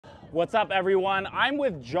What's up, everyone? I'm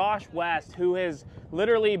with Josh West, who has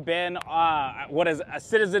literally been what is a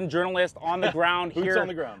citizen journalist on the ground here. Boots on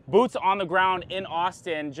the ground. Boots on the ground in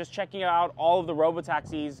Austin, just checking out all of the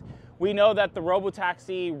robotaxis. We know that the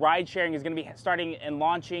robotaxi ride sharing is going to be starting and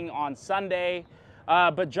launching on Sunday.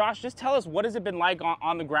 But Josh, just tell us, what has it been like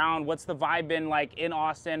on the ground? What's the vibe been like in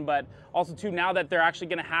Austin? But also, too, now that they're actually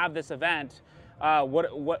going to have this event, what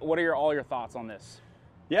are all your thoughts on this?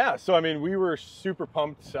 Yeah, so I mean, we were super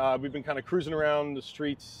pumped. We've been kind of cruising around the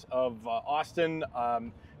streets of Austin.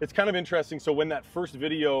 It's kind of interesting. So when that first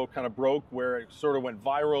video kind of broke, where it sort of went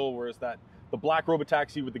viral, whereas the black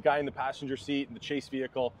robotaxi with the guy in the passenger seat and the chase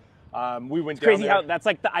vehicle, we went it's down crazy there. how that's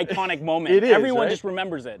like the iconic moment. It is, Everyone right? just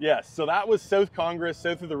remembers it. Yes, so that was South Congress,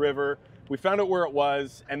 south of the river. We found out where it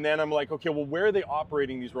was, and then I'm like, okay, well, where are they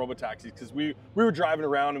operating these robotaxis? Because we were driving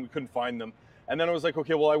around and we couldn't find them. And then I was like,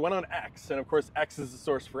 okay, well, I went on X, and of course, X is the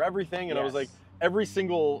source for everything. And I was like, every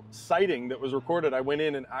single sighting that was recorded, I went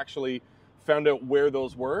in and actually found out where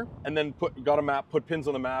those were, and then got a map, put pins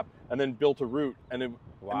on the map, and then built a route. And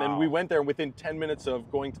then we went there, and within 10 minutes of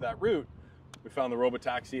going to that route, we found the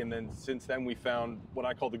robotaxi. And then since then, we found what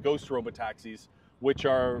I call the ghost robotaxis, which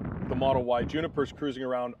are the Model Y Junipers cruising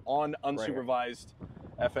around on unsupervised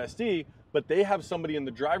FSD, but they have somebody in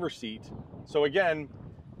the driver's seat. So again,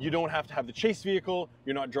 you don't have to have the chase vehicle,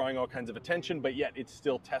 you're not drawing all kinds of attention, but yet it's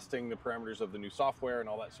still testing the parameters of the new software and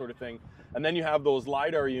all that sort of thing. And then you have those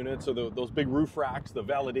LiDAR units, or those big roof racks, the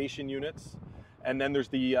validation units. And then there's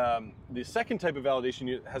the second type of validation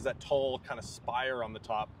unit that has that tall kind of spire on the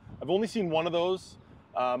top. I've only seen one of those,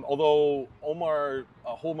 although Omar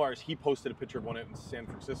Holmars, he posted a picture of one out in San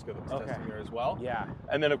Francisco that was testing there as well. Yeah.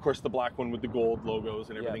 And then of course the black one with the gold logos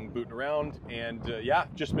and everything booting around. And yeah,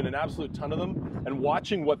 just been an absolute ton of them. And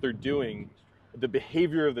watching what they're doing, the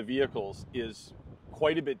behavior of the vehicles is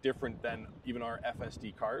quite a bit different than even our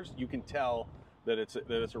FSD cars. You can tell that it's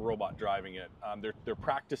a robot driving it. They're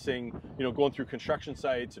practicing, going through construction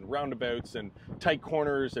sites and roundabouts and tight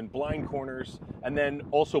corners and blind corners, and then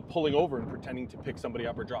also pulling over and pretending to pick somebody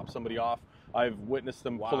up or drop somebody off. I've witnessed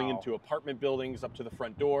them pulling into apartment buildings up to the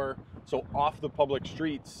front door, so off the public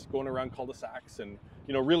streets, going around cul-de-sacs, and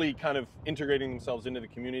really kind of integrating themselves into the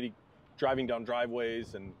community, driving down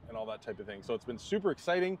driveways and all that type of thing. So it's been super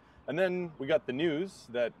exciting. And then we got the news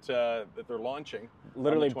that they're launching.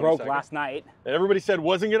 Literally broke last night. Everybody said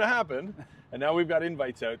wasn't going to happen, and now we've got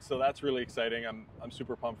invites out. So that's really exciting. I'm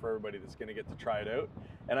super pumped for everybody that's going to get to try it out.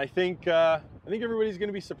 And I think everybody's going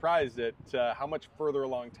to be surprised at how much further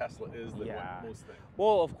along Tesla is than what most think.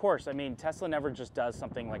 Well, of course. I mean, Tesla never just does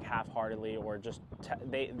something like half-heartedly, or just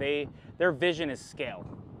their vision is scale,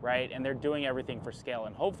 right? And they're doing everything for scale.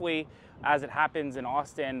 And hopefully, as it happens in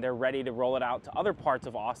Austin, they're ready to roll it out to other parts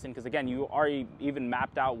of Austin, because again, you already even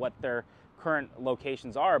mapped out what their current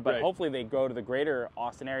locations are, but hopefully they go to the greater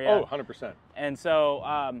Austin area. Oh, 100%. And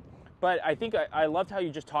so, but I think I loved how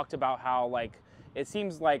you just talked about how, like, it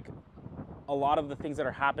seems like a lot of the things that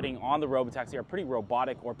are happening on the robotaxi are pretty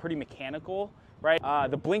robotic or pretty mechanical, right?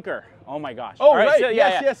 The blinker, oh my gosh. Oh, right, so,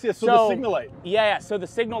 yes. So the signal light. Yeah, so the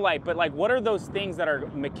signal light, but like, what are those things that are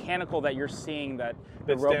mechanical that you're seeing that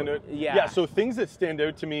stand out? Yeah, so things that stand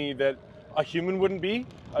out to me that a human wouldn't be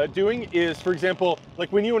doing is, for example,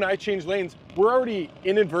 like when you and I change lanes, we're already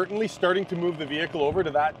inadvertently starting to move the vehicle over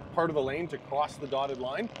to that part of the lane to cross the dotted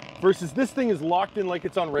line, versus this thing is locked in like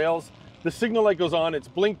it's on rails. The signal light goes on, it's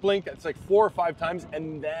blink, blink, it's like 4 or 5 times,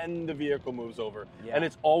 and then the vehicle moves over. And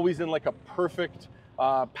it's always in like a perfect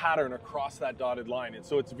pattern across that dotted line. And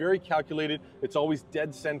so it's very calculated, it's always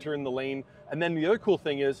dead center in the lane. And then the other cool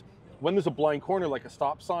thing is, when there's a blind corner, like a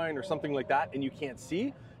stop sign or something like that, and you can't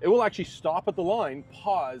see, it will actually stop at the line,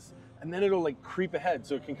 pause, and then it'll like creep ahead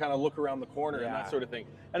so it can kind of look around the corner and that sort of thing.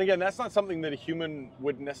 And again, that's not something that a human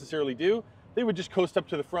would necessarily do. They would just coast up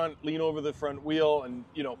to the front, lean over the front wheel, and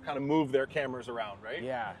kind of move their cameras around, right?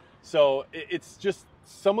 Yeah. So it's just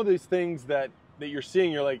some of these things that you're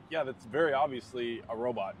seeing, you're like, yeah, that's very obviously a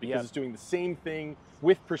robot, because it's doing the same thing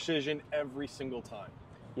with precision every single time.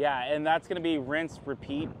 Yeah, and that's going to be rinse,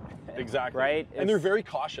 repeat. Exactly. Right? And they're very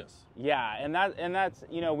cautious. Yeah, and that's,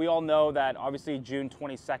 we all know that obviously June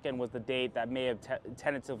 22nd was the date that may have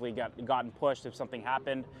tentatively gotten pushed if something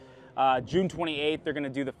happened. June 28th, they're going to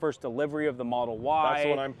do the first delivery of the Model Y. That's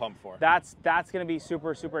what I'm pumped for. That's going to be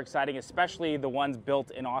super, super exciting, especially the ones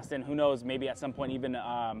built in Austin. Who knows, maybe at some point even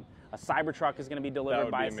a Cybertruck is going to be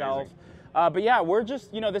delivered by itself. But yeah, we're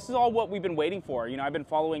just, this is all what we've been waiting for. I've been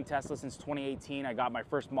following Tesla since 2018. I got my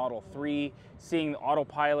first Model 3, seeing the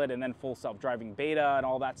autopilot and then full self-driving beta and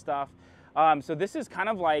all that stuff. So this is kind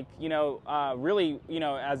of like, you know, really, you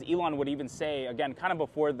know, as Elon would even say, again, kind of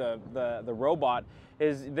before the robot,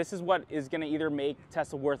 this is what is going to either make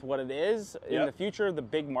Tesla worth what it is in the future, the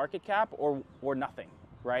big market cap, or nothing,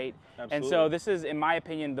 right? Absolutely. And so this is, in my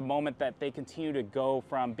opinion, the moment that they continue to go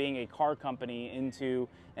from being a car company into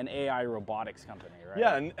an AI robotics company, right?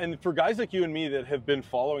 Yeah, and for guys like you and me that have been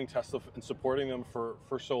following Tesla and supporting them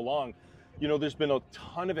for so long, you know, there's been a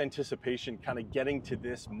ton of anticipation kind of getting to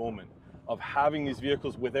this moment of having these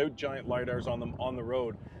vehicles without giant LiDARs on them on the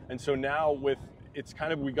road. And so now it's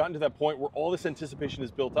kind of, we've gotten to that point where all this anticipation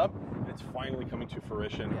is built up and it's finally coming to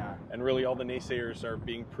fruition. Yeah. And really all the naysayers are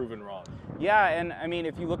being proven wrong. Yeah, and I mean,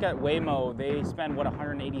 if you look at Waymo, they spend, what,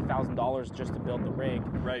 $180,000 just to build the rig.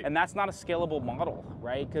 Right. And that's not a scalable model,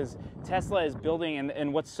 right? Because Tesla is building,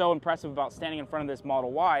 and what's so impressive about standing in front of this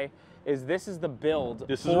Model Y is this is the build.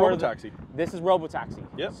 This is Robotaxi. This is Robotaxi.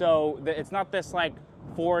 Yep. So it's not this like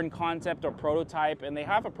foreign concept or prototype, and they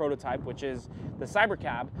have a prototype, which is the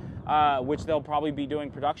Cybercab, which they'll probably be doing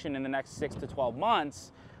production in the next 6 to 12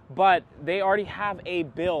 months, but they already have a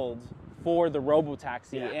build for the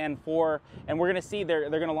Robotaxi, and we're going to see they're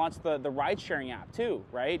going to launch the ride-sharing app too,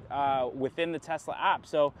 right, within the Tesla app.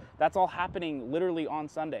 So that's all happening literally on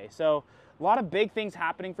Sunday. So a lot of big things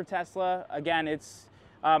happening for Tesla. Again, it's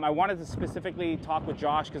I wanted to specifically talk with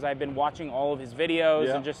Josh because I've been watching all of his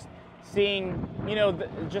videos and just seeing, you know,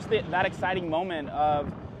 that exciting moment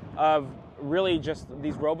of really just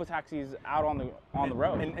these robotaxis out on the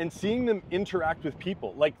road and seeing them interact with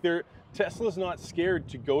people. Like Tesla's not scared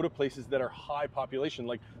to go to places that are high population,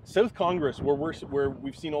 like South Congress, where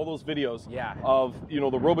we've seen all those videos of, you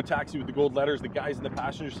know, the Robotaxi with the gold letters, the guys in the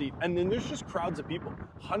passenger seat, and then there's just crowds of people,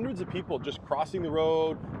 hundreds of people just crossing the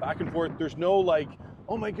road back and forth. There's no like,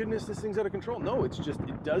 oh my goodness, this thing's out of control. No, it's just,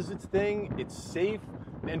 it does its thing, it's safe,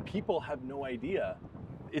 and people have no idea.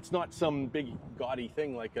 It's not some big gaudy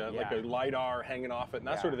thing like a LiDAR hanging off it and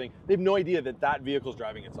that sort of thing. They have no idea that vehicle's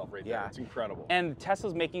driving itself right there. It's incredible. And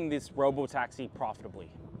Tesla's making this Robotaxi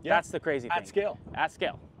profitably. That's the crazy thing. At scale. At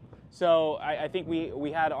scale. So I think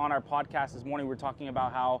we had on our podcast this morning, we were talking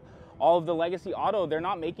about how all of the legacy auto, they're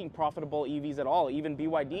not making profitable EVs at all, even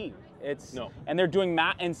BYD. And they're doing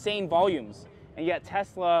insane volumes. And yet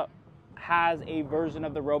Tesla has a version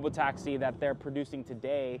of the Robotaxi that they're producing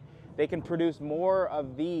today. They can produce more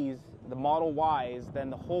of these, the Model Ys, than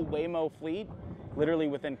the whole Waymo fleet, literally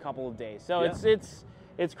within a couple of days. So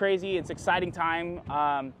it's crazy. It's exciting time.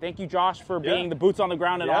 Thank you, Josh, for being the boots on the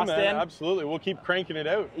ground in Austin. Man, absolutely. We'll keep cranking it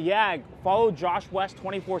out. Yeah, follow Josh West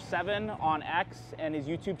 24/7 on X and his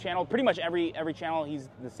YouTube channel. Pretty much every channel, he's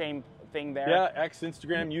the same thing there. Yeah, X,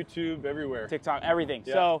 Instagram, YouTube, everywhere. TikTok, everything.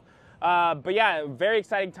 Yeah. So, but yeah, very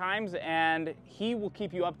exciting times, and he will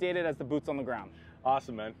keep you updated as the boots on the ground.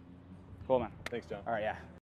 Awesome, man. Cool, man. Thanks, John. All right, yeah.